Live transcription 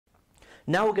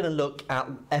Now we're going to look at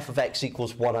f of x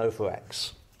equals 1 over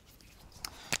x.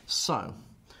 So,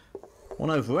 1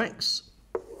 over x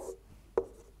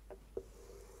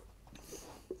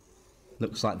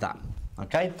looks like that,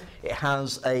 okay? It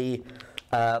has a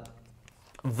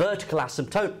vertical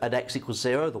asymptote at x equals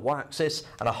 0, the y-axis,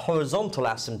 and a horizontal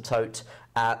asymptote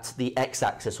at the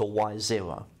x-axis, or y is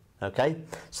 0, okay?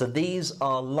 So these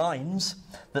are lines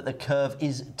that the curve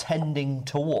is tending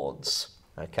towards,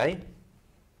 okay,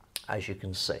 as you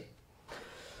can see.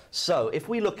 So if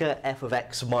we look at f of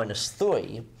x minus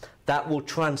 3, that will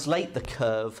translate the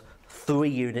curve 3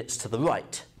 units to the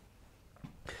right.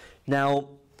 Now,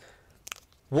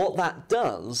 what that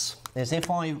does is if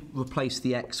I replace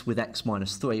the x with x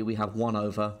minus 3, we have 1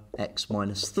 over x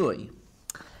minus 3.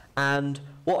 And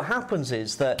what happens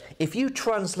is that if you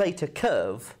translate a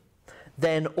curve,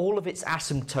 then all of its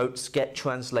asymptotes get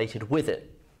translated with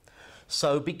it.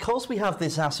 So because we have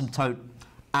this asymptote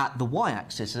at the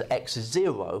y-axis, at x is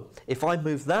 0, if I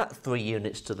move that 3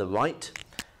 units to the right,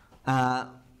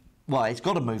 well, it's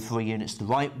got to move 3 units to the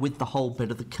right with the whole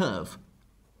bit of the curve.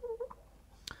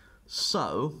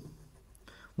 So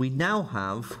we now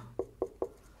have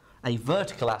a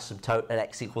vertical asymptote at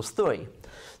x equals 3.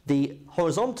 The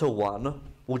horizontal one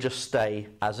will just stay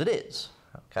as it is,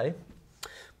 okay?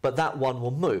 But that one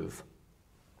will move.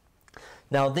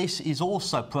 Now this is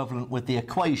also prevalent with the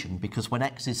equation, because when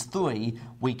x is 3,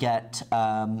 we get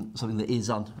something that is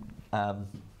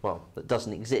well, that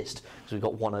doesn't exist, because we've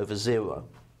got 1 over 0.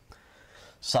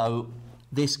 So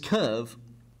this curve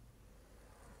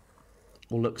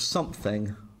will look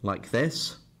something like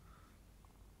this,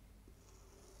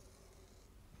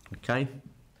 okay,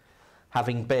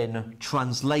 having been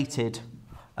translated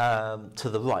to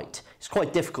the right. It's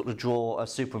quite difficult to draw a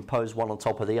superimposed one on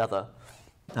top of the other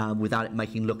without it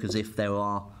making look as if there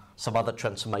are some other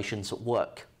transformations at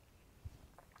work.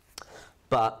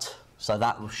 But, so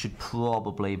that should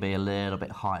probably be a little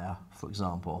bit higher, for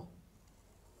example.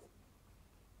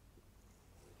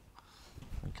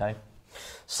 Okay,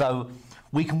 so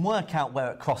we can work out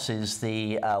where it crosses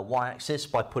the y-axis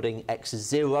by putting x is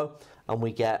 0, and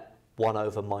we get 1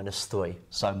 over minus 3,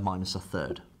 so minus a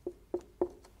third.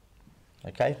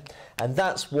 Okay, and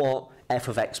that's what f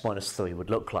of x minus 3 would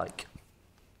look like.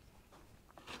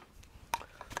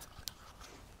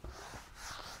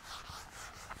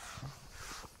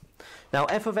 Now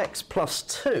f of x plus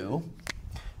 2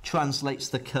 translates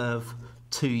the curve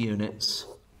 2 units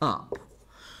up.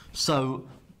 So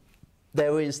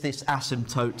there is this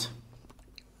asymptote.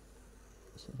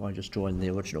 So if I just draw in the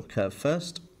original curve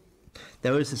first,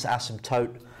 there is this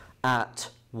asymptote at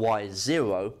y is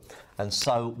 0, and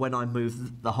so when I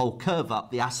move the whole curve up,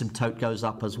 the asymptote goes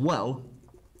up as well,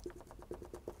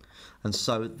 and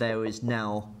so there is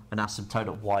now an asymptote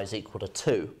at y is equal to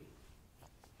 2.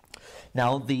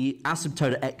 Now the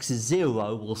asymptote at x is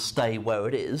 0 will stay where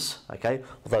it is, okay,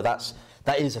 although that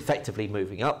is effectively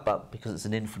moving up, but because it's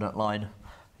an infinite line,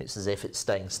 it's as if it's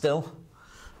staying still.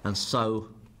 And so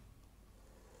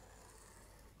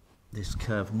this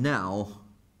curve now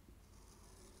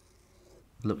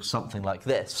looks something like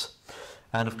this.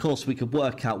 And of course we could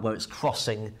work out where it's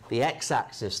crossing the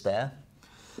x-axis there.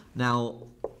 Now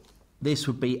this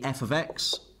would be f of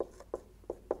x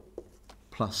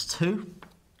plus 2.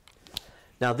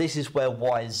 Now this is where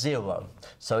y is 0.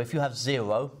 So if you have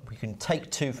 0, we can take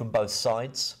 2 from both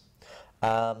sides,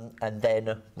 and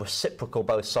then reciprocal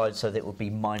both sides, so that it would be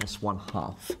minus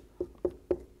 1/2.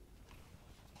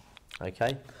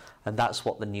 Okay, and that's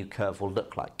what the new curve will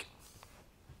look like.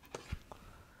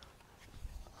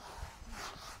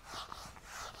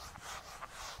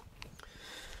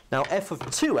 Now f of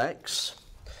 2x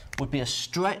would be a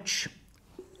stretch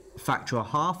factor of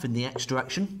 1/2 in the x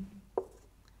direction.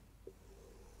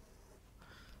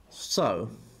 So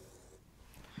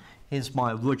here's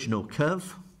my original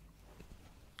curve.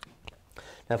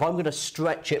 Now if I'm going to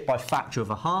stretch it by factor of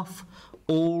 1/2,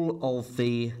 all of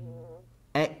the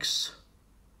x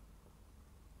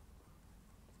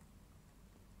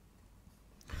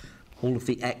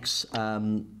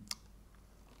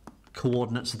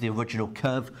coordinates of the original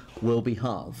curve will be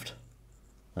halved.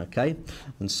 Okay,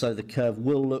 and so the curve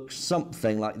will look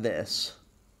something like this.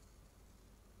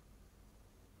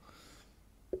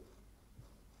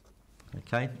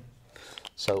 Okay,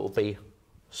 so it will be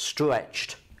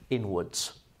stretched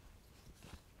inwards.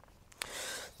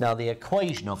 Now the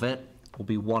equation of it will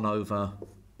be 1 over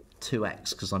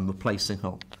 2x, because I'm replacing,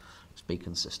 let's be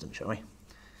consistent, shall we?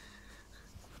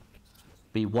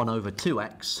 Be 1 over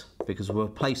 2x, because we're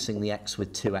replacing the x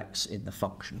with 2x in the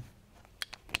function.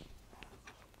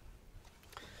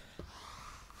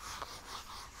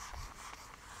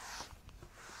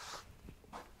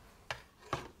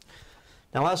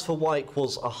 Now as for y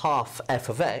equals a half f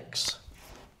of x,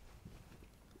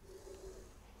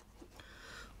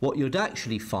 what you'd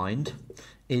actually find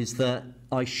is that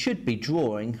I should be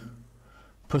drawing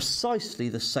precisely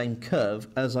the same curve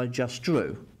as I just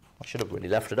drew. I should have really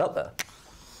left it up there.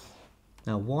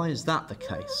 Now why is that the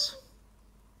case?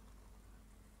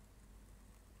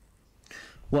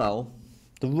 Well,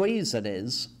 the reason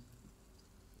is,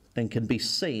 and can be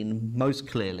seen most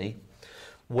clearly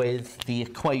with the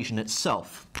equation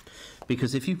itself.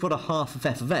 Because if you put a half of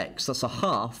f of x, that's a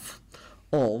half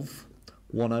of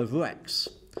 1 over x,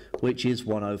 which is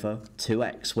 1 over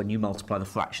 2x when you multiply the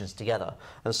fractions together.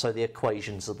 And so the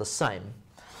equations are the same.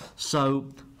 So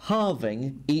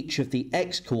halving each of the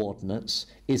x coordinates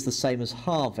is the same as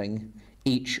halving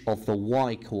each of the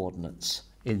y coordinates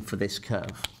for this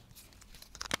curve.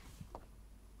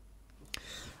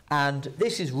 And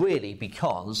this is really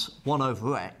because 1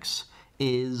 over x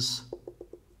is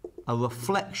a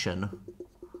reflection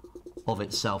of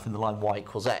itself in the line y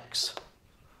equals x.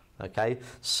 Okay,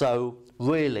 so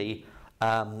really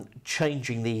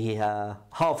changing the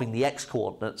halving the x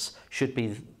coordinates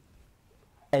should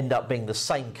end up being the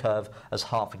same curve as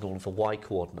halving all of the y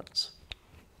coordinates.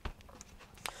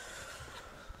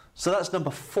 So that's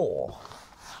number 4.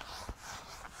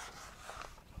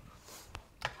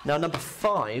 Now number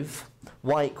 5,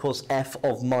 y equals f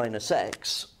of minus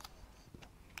x,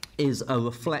 is a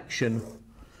reflection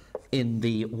in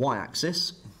the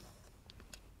y-axis.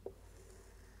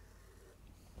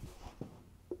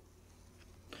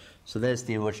 So there's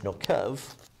the original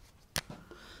curve.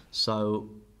 So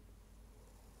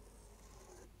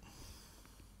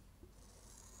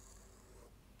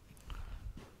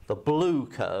the blue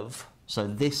curve, so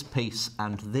this piece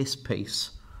and this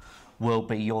piece, will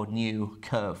be your new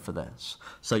curve for this.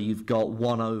 So you've got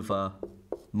 1 over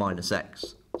minus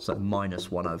x, so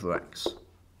minus 1 over x,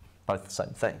 both the same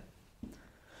thing.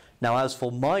 Now as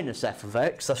for minus f of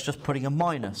x, that's just putting a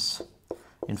minus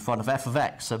in front of f of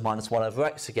x, so minus 1 over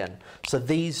x again. So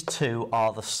these two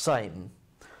are the same,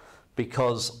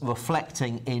 because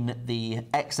reflecting in the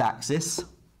x-axis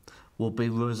will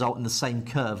result in the same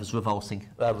curve as reflecting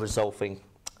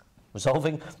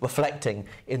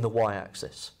in the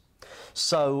y-axis.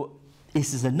 So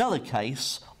this is another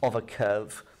case of a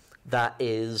curve that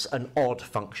is an odd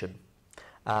function.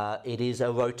 It is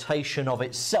a rotation of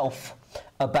itself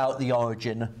about the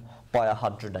origin by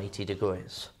 180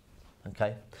 degrees.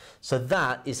 Okay, so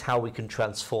that is how we can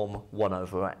transform 1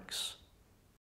 over x.